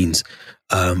 behind the scenes.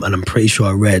 And I'm pretty sure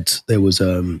I read there was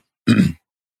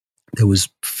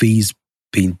fees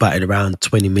being batted around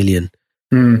 20 million.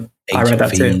 I read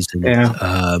that too. And,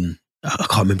 I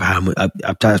can't remember how much.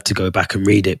 I'd have to go back and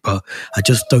read it, but I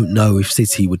just don't know if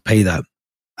City would pay that.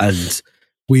 And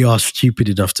we are stupid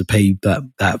enough to pay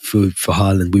that for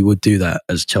Haaland. We would do that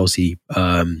as Chelsea.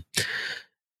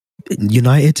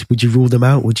 United, would you rule them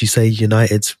out? Would you say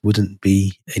United wouldn't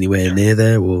be anywhere near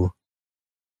there? Or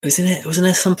wasn't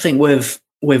there something with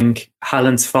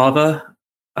Haaland's father?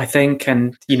 I think,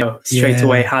 and straight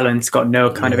away Haaland's got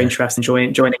no kind of interest in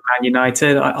joining Man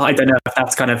United. I don't know if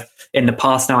that's kind of in the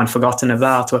past now and forgotten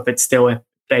about, or if it still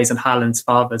plays on Haaland's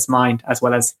father's mind as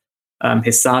well as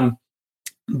his son.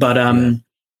 But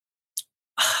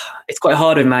it's quite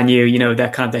hard with Man U. They're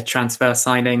kind of their transfer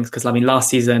signings, because I mean last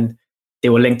season they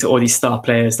were linked to all these star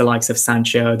players, the likes of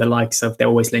Sancho, they're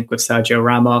always linked with Sergio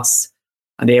Ramos,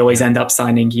 and they always end up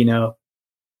signing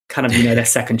kind of their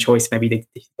second choice. Maybe they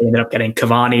ended up getting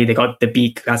Cavani. They got the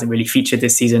Beak, who hasn't really featured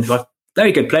this season, who are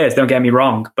very good players, don't get me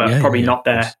wrong, but probably not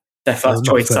their first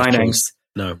choice signings.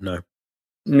 No.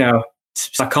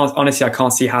 So I can't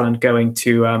see Haaland going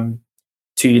to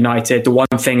United. The one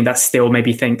thing that still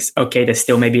maybe thinks, okay, there's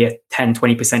still maybe a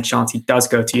 10-20% chance he does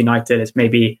go to United is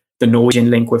maybe the Norwegian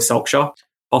link with Solskjaer,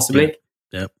 possibly.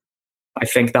 Yeah. I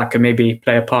think that could maybe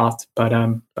play a part, but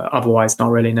otherwise not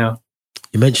really, no.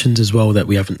 You mentioned as well that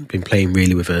we haven't been playing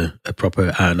really with a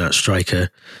proper out-and-out striker.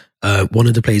 One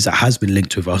of the players that has been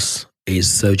linked with us is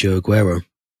Sergio Aguero.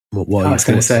 What I was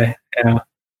going to say,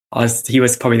 he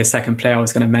was probably the second player I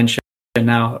was going to mention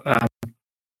now.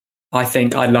 I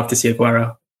think I'd love to see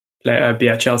Aguero be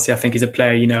at Chelsea. I think he's a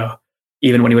player,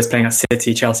 even when he was playing at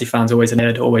City, Chelsea fans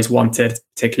always wanted,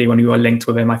 particularly when we were linked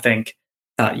with him. I think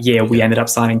that year we ended up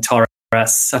signing Torres,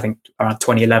 I think around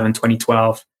 2011,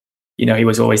 2012. He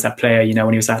was always that player,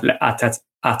 when he was at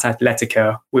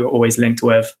Atletico, we were always linked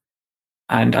with.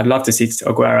 And I'd love to see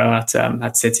Aguero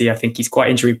at City. I think he's quite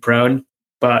injury prone,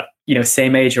 but,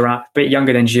 same age, around a bit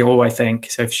younger than Giroud, I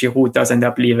think. So if Giroud does end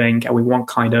up leaving and we want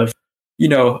kind of,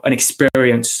 an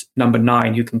experienced number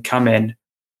 9 who can come in,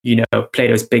 play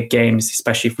those big games,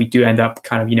 especially if we do end up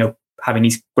kind of, having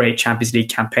these great Champions League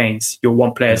campaigns, you'll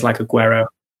want players like Aguero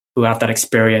who have that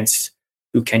experience,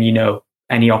 who can,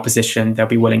 any opposition they'll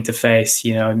be willing to face,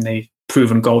 and they've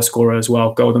proven goal scorer as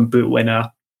well, Golden Boot winner.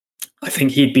 I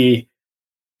think he'd be,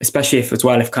 especially if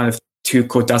kind of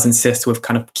Tuchel does insist with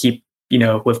kind of keep,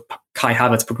 with Kai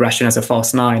Havertz's progression as a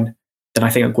false 9, then I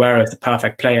think Aguero is the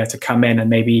perfect player to come in and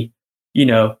maybe,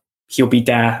 he'll be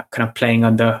there kind of playing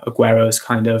under Aguero's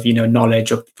kind of,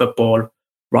 knowledge of football,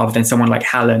 rather than someone like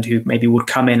Haaland who maybe would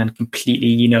come in and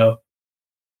completely,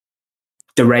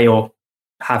 derail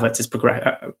Havertz's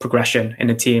progression in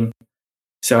the team.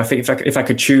 So I think if I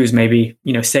could choose, maybe,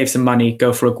 save some money,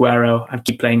 go for Aguero and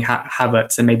keep playing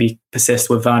Havertz, and maybe persist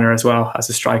with Werner as well as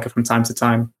a striker from time to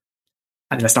time.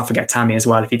 And let's not forget Tammy as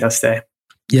well if he does stay.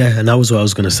 Yeah, and that was what I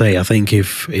was going to say. I think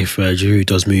if Giroud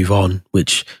does move on,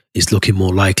 which is looking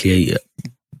more likely,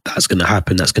 that's going to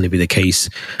happen. That's going to be the case.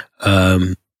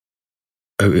 What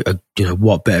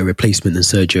better replacement than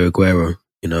Sergio Aguero?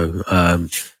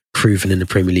 Proven in the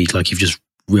Premier League, like you've just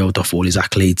reeled off all his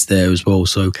accolades there as well.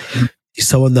 So he's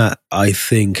someone that I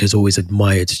think has always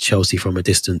admired Chelsea from a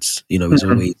distance. He's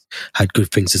always had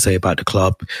good things to say about the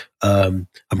club. I'm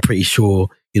pretty sure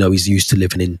he's used to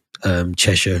living in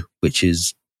Cheshire, which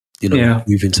is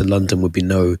moving to London would be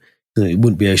it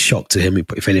wouldn't be a shock to him.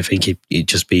 If anything, it'd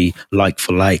just be like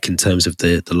for like in terms of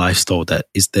the lifestyle that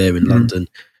is there in London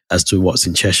as to what's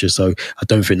in Cheshire. So I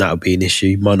don't think that would be an issue.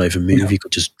 He might not even move. He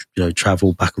could just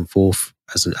travel back and forth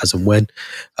as and when.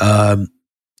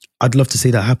 I'd love to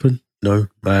see that happen.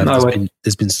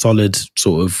 There's been solid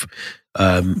sort of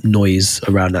noise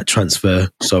around that transfer,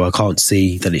 so I can't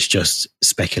see that it's just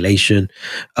speculation.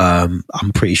 I'm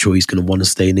pretty sure he's going to want to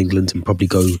stay in England and probably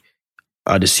go,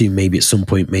 I'd assume maybe at some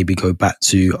point, maybe go back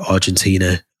to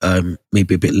Argentina,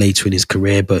 maybe a bit later in his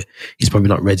career, but he's probably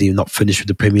not ready and not finished with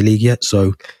the Premier League yet.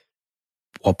 So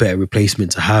what better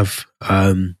replacement to have?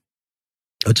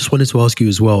 I just wanted to ask you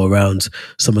as well around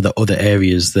some of the other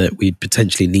areas that we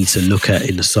potentially need to look at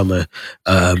in the summer.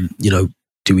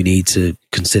 Do we need to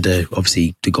consider,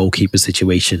 obviously, the goalkeeper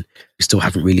situation? We still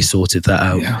haven't really sorted that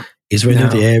out. Yeah. Is there any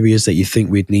other areas that you think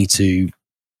we'd need to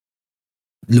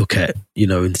look at,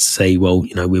 and say, well,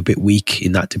 we're a bit weak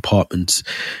in that department.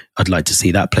 I'd like to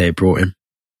see that player brought in.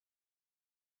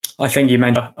 I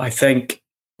think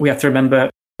we have to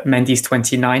remember Mendy's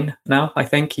 29 now. I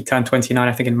think he turned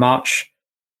 29, in March.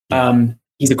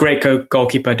 He's a great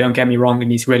goalkeeper, don't get me wrong,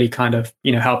 and he's really kind of,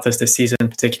 helped us this season,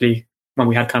 particularly when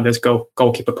we had kind of those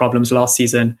goalkeeper problems last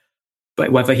season.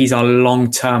 But whether he's our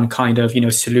long-term kind of,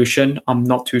 solution, I'm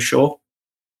not too sure.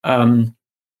 So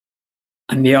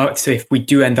if we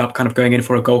do end up kind of going in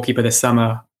for a goalkeeper this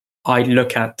summer, I'd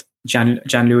look at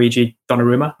Gianluigi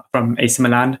Donnarumma from AC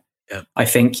Milan. Yeah. I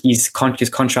think his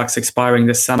contract's expiring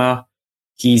this summer.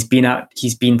 He's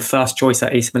been first choice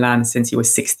at AC Milan since he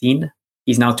was 16.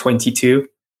 He's now 22.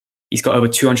 He's got over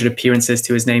 200 appearances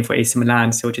to his name for AC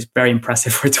Milan, so which is very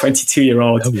impressive for a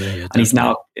 22-year-old. Oh, yeah, and he's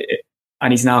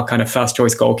now kind of first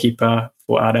choice goalkeeper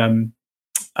for the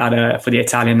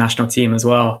Italian national team as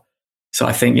well. So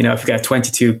I think, if we get a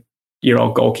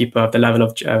 22-year-old goalkeeper of the level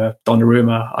of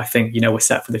Donnarumma, I think, we're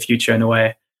set for the future in a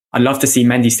way. I'd love to see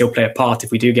Mendy still play a part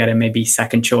if we do get him, maybe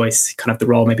second choice, kind of the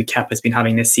role maybe Kepa's been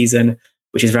having this season,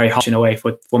 which is very harsh in a way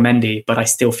for Mendy. But I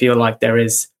still feel like there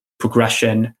is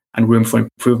progression and room for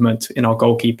improvement in our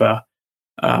goalkeeper.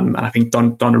 And I think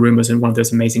Donnarumma is one of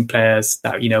those amazing players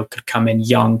that, could come in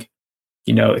young,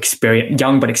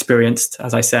 young but experienced,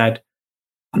 as I said.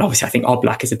 And obviously, I think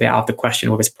Oblak is a bit out of the question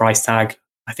with his price tag.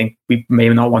 I think we may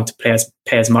not want to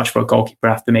pay as much for a goalkeeper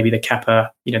after maybe the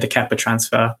Kepa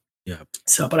transfer. Yeah.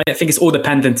 So, but I think it's all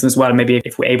dependent as well. Maybe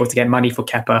if we're able to get money for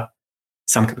Kepa,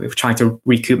 we're trying to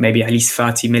recoup maybe at least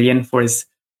 30 million for his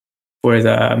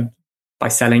by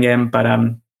selling him. But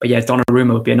yeah,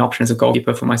 Donnarumma would be an option as a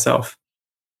goalkeeper for myself.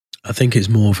 I think it's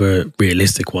more of a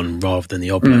realistic one rather than the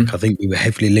Oblak. I think we were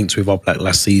heavily linked with Oblak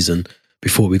last season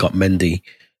before we got Mendy.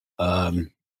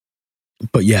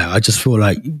 But yeah, I just feel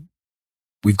like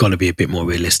we've got to be a bit more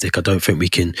realistic. I don't think we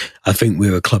can. I think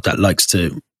we're a club that likes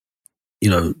to,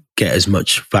 get as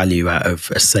much value out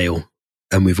of a sale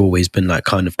and we've always been that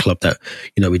kind of club that,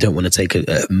 you know, we don't want to take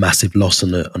a massive loss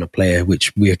on a player,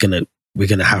 which we're gonna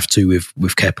have to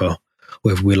with Kepa,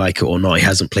 whether we like it or not. He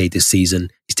hasn't played this season.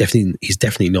 He's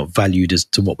definitely not valued as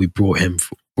to what we brought him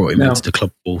into the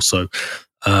club for. So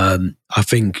I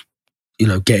think, you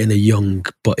know, getting a young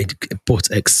but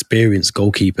experienced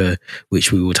goalkeeper,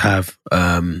 which we would have,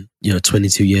 you know,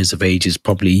 22 years of age is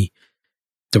probably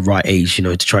the right age, you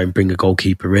know, to try and bring a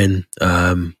goalkeeper in.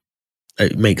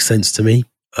 It makes sense to me.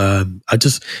 I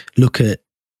just look at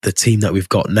the team that we've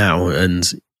got now,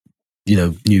 and, you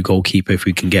know, new goalkeeper, if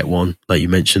we can get one, like you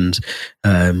mentioned,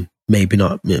 maybe a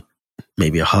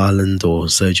Haaland or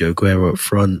Sergio Aguero up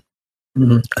front.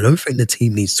 Mm-hmm. I don't think the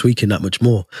team needs tweaking that much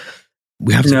more.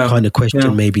 We have to kind of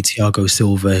question maybe Thiago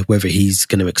Silva, whether he's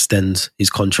going to extend his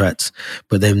contract.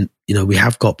 But then, you know, we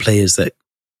have got players that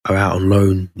are out on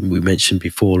loan, we mentioned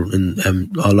before in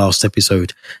our last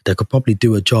episode, that could probably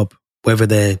do a job, whether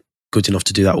they're good enough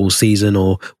to do that all season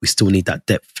or we still need that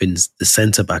depth in the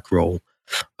centre-back role.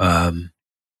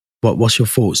 What's your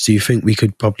thoughts? Do you think we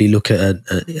could probably look at an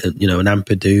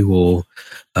Ampadu, or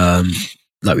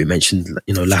like we mentioned,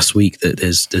 you know, last week, that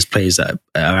there's players that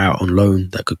are out on loan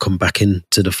that could come back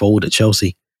into the fold at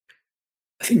Chelsea?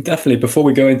 I think definitely before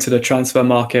we go into the transfer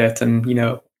market and, you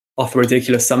know, offer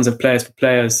ridiculous sums of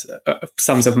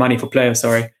money for players.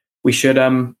 Sorry, we should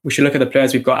look at the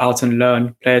players we've got out on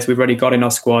loan, players we've already got in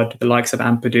our squad, the likes of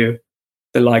Ampadu,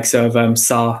 the likes of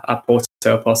Sarr at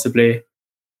Porto, possibly.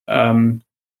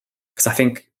 Because I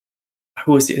think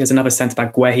there's another centre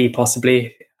back, Guehi,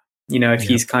 possibly. You know, if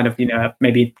he's kind of, you know,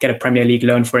 maybe get a Premier League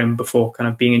loan for him before kind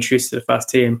of being introduced to the first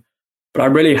team. But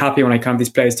I'm really happy when these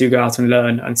players do go out and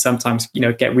learn, and sometimes, you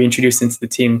know, get reintroduced into the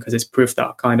team, because it's proof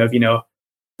that kind of, you know,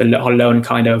 our loan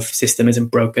kind of system isn't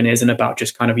broken. It isn't about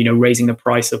just kind of, you know, raising the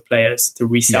price of players to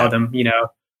resell them, you know.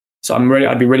 So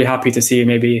I'd be really happy to see,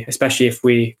 maybe, especially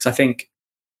because I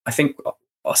think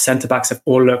our centre backs have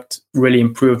all looked really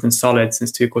improved and solid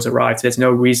since Tuchel's arrived. So there's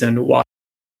no reason why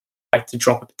to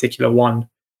drop a particular one.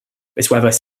 It's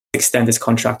whether extend his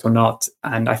contract or not.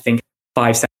 And I think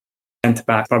 5 centre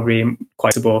backs probably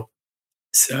quite possible.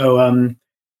 So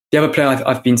the other player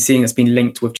I've been seeing that's been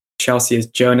linked with Chelsea is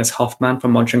Jonas Hoffman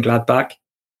from Mönchengladbach.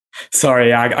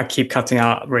 Sorry, I keep cutting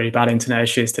out really bad internet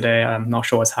issues today. I'm not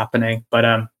sure what's happening,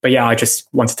 but yeah, I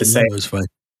just wanted to say,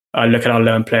 look at our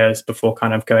loan players before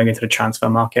kind of going into the transfer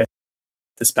market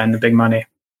to spend the big money.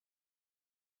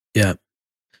 Yeah,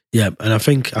 and I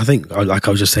think like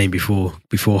I was just saying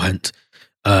beforehand,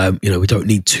 you know, we don't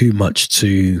need too much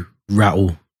to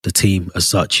rattle the team as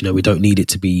such. You know, we don't need it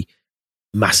to be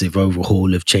massive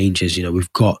overhaul of changes. You know,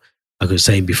 we've got, like I was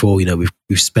saying before, you know,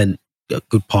 we've spent a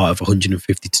good part of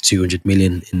 150 to 200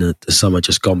 million in the summer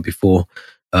just gone before.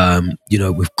 You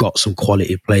know, we've got some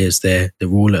quality players there. They're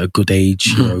all at a good age.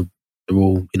 You know, they're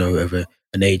all, you know, of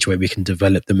an age where we can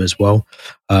develop them as well.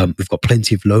 We've got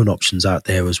plenty of loan options out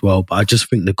there as well. But I just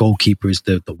think the goalkeeper is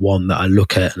the one that I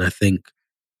look at, and I think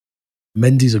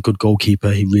Mendy's a good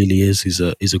goalkeeper. He really is. He's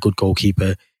a good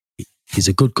goalkeeper. He's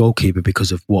a good goalkeeper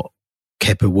because of what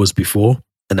Kepa was before.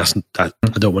 And I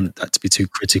don't want that to be too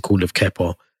critical of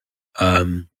Kepa.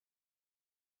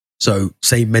 So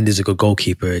saying Mendy's a good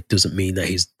goalkeeper, it doesn't mean that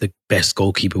he's the best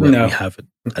goalkeeper we have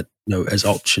you know, as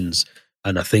options.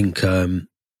 And I think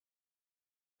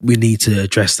we need to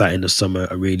address that in the summer.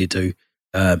 I really do.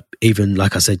 Even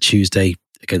like I said, Tuesday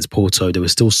against Porto, there were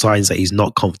still signs that he's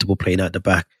not comfortable playing out the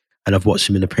back. And I've watched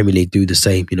him in the Premier League do the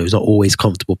same. You know, he's not always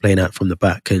comfortable playing out from the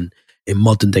back. And in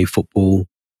modern day football,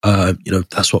 you know,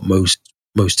 that's what most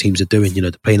teams are doing. You know,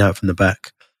 they're playing out from the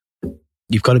back.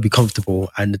 You've got to be comfortable,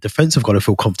 and the defence have got to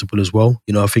feel comfortable as well.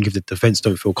 You know, I think if the defence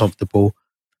don't feel comfortable,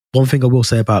 one thing I will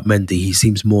say about Mendy, he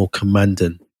seems more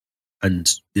commanding, and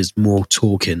there's more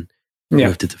talking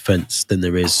with the defence than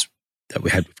there is that we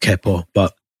had with Kepa.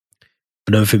 But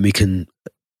I don't think we can,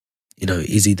 you know,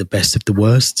 is he the best of the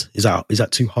worst? Is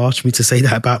that too harsh for me to say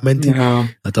that about Mendy? No.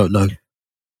 I don't know.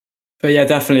 But yeah,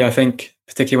 definitely. I think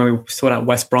particularly when we saw that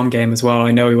West Brom game as well,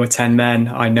 I know we were 10 men.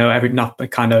 I know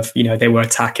kind of, you know, they were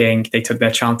attacking, they took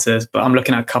their chances, but I'm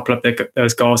looking at a couple of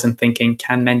those goals and thinking,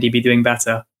 can Mendy be doing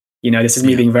better? You know, this is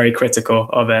me being very critical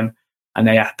of him. And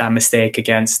that mistake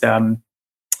against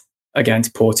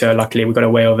Porto, luckily we got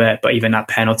away with it. But even that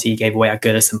penalty he gave away at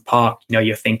Goodison Park, you know,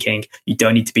 you're thinking you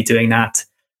don't need to be doing that.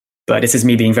 But this is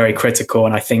me being very critical.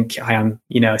 And I think I am,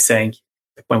 you know, saying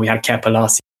when we had Kepa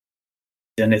last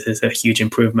season, this is a huge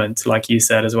improvement, like you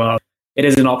said as well. It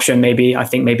is an option, maybe. I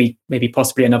think maybe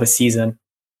possibly another season,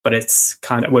 but it's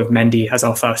kind of with Mendy as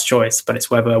our first choice. But it's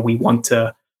whether we want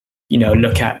to, you know,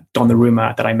 look at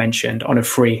Donnarumma that I mentioned on a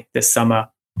free this summer.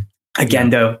 Again,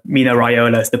 though, Mino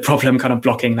Raiola is the problem kind of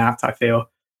blocking that, I feel.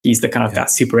 He's the kind of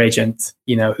that super agent,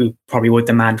 who probably would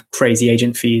demand crazy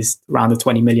agent fees around the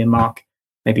 20 million mark,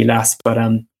 maybe less. But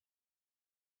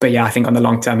yeah, I think on the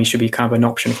long term, he should be kind of an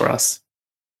option for us.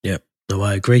 Yeah, no,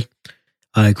 I agree.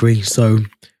 So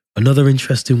another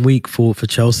interesting week for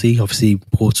Chelsea. Obviously,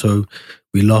 Porto,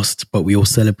 we lost, but we all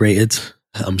celebrated,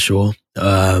 I'm sure.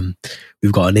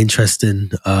 We've got an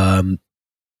interesting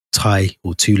tie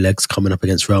or two legs coming up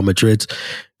against Real Madrid,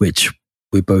 which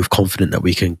we're both confident that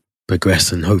we can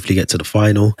progress and hopefully get to the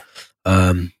final.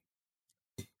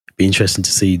 Be interesting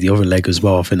to see the other leg as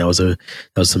well. I think that was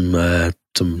some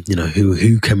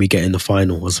who can we get in the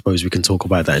final? I suppose we can talk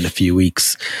about that in a few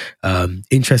weeks.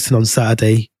 Interesting on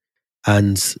Saturday,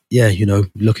 and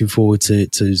looking forward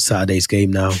to Saturday's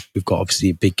game. Now we've got obviously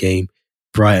a big game,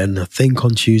 Brighton, I think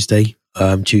on Tuesday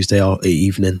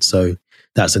evening. So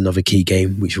that's another key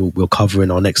game which we'll cover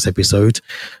in our next episode.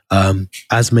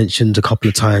 As mentioned a couple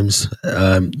of times,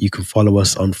 you can follow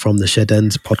us on From the Shed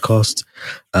End podcast.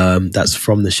 That's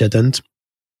From the Shed End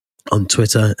on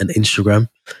Twitter and Instagram,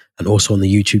 and also on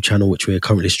the YouTube channel, which we're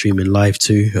currently streaming live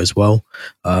to as well.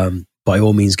 By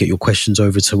all means, get your questions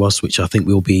over to us, which I think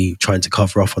we'll be trying to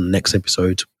cover off on the next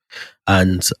episode.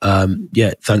 And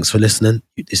thanks for listening.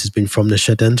 This has been From the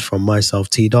Shed End from myself,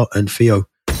 T. Dot, and Theo.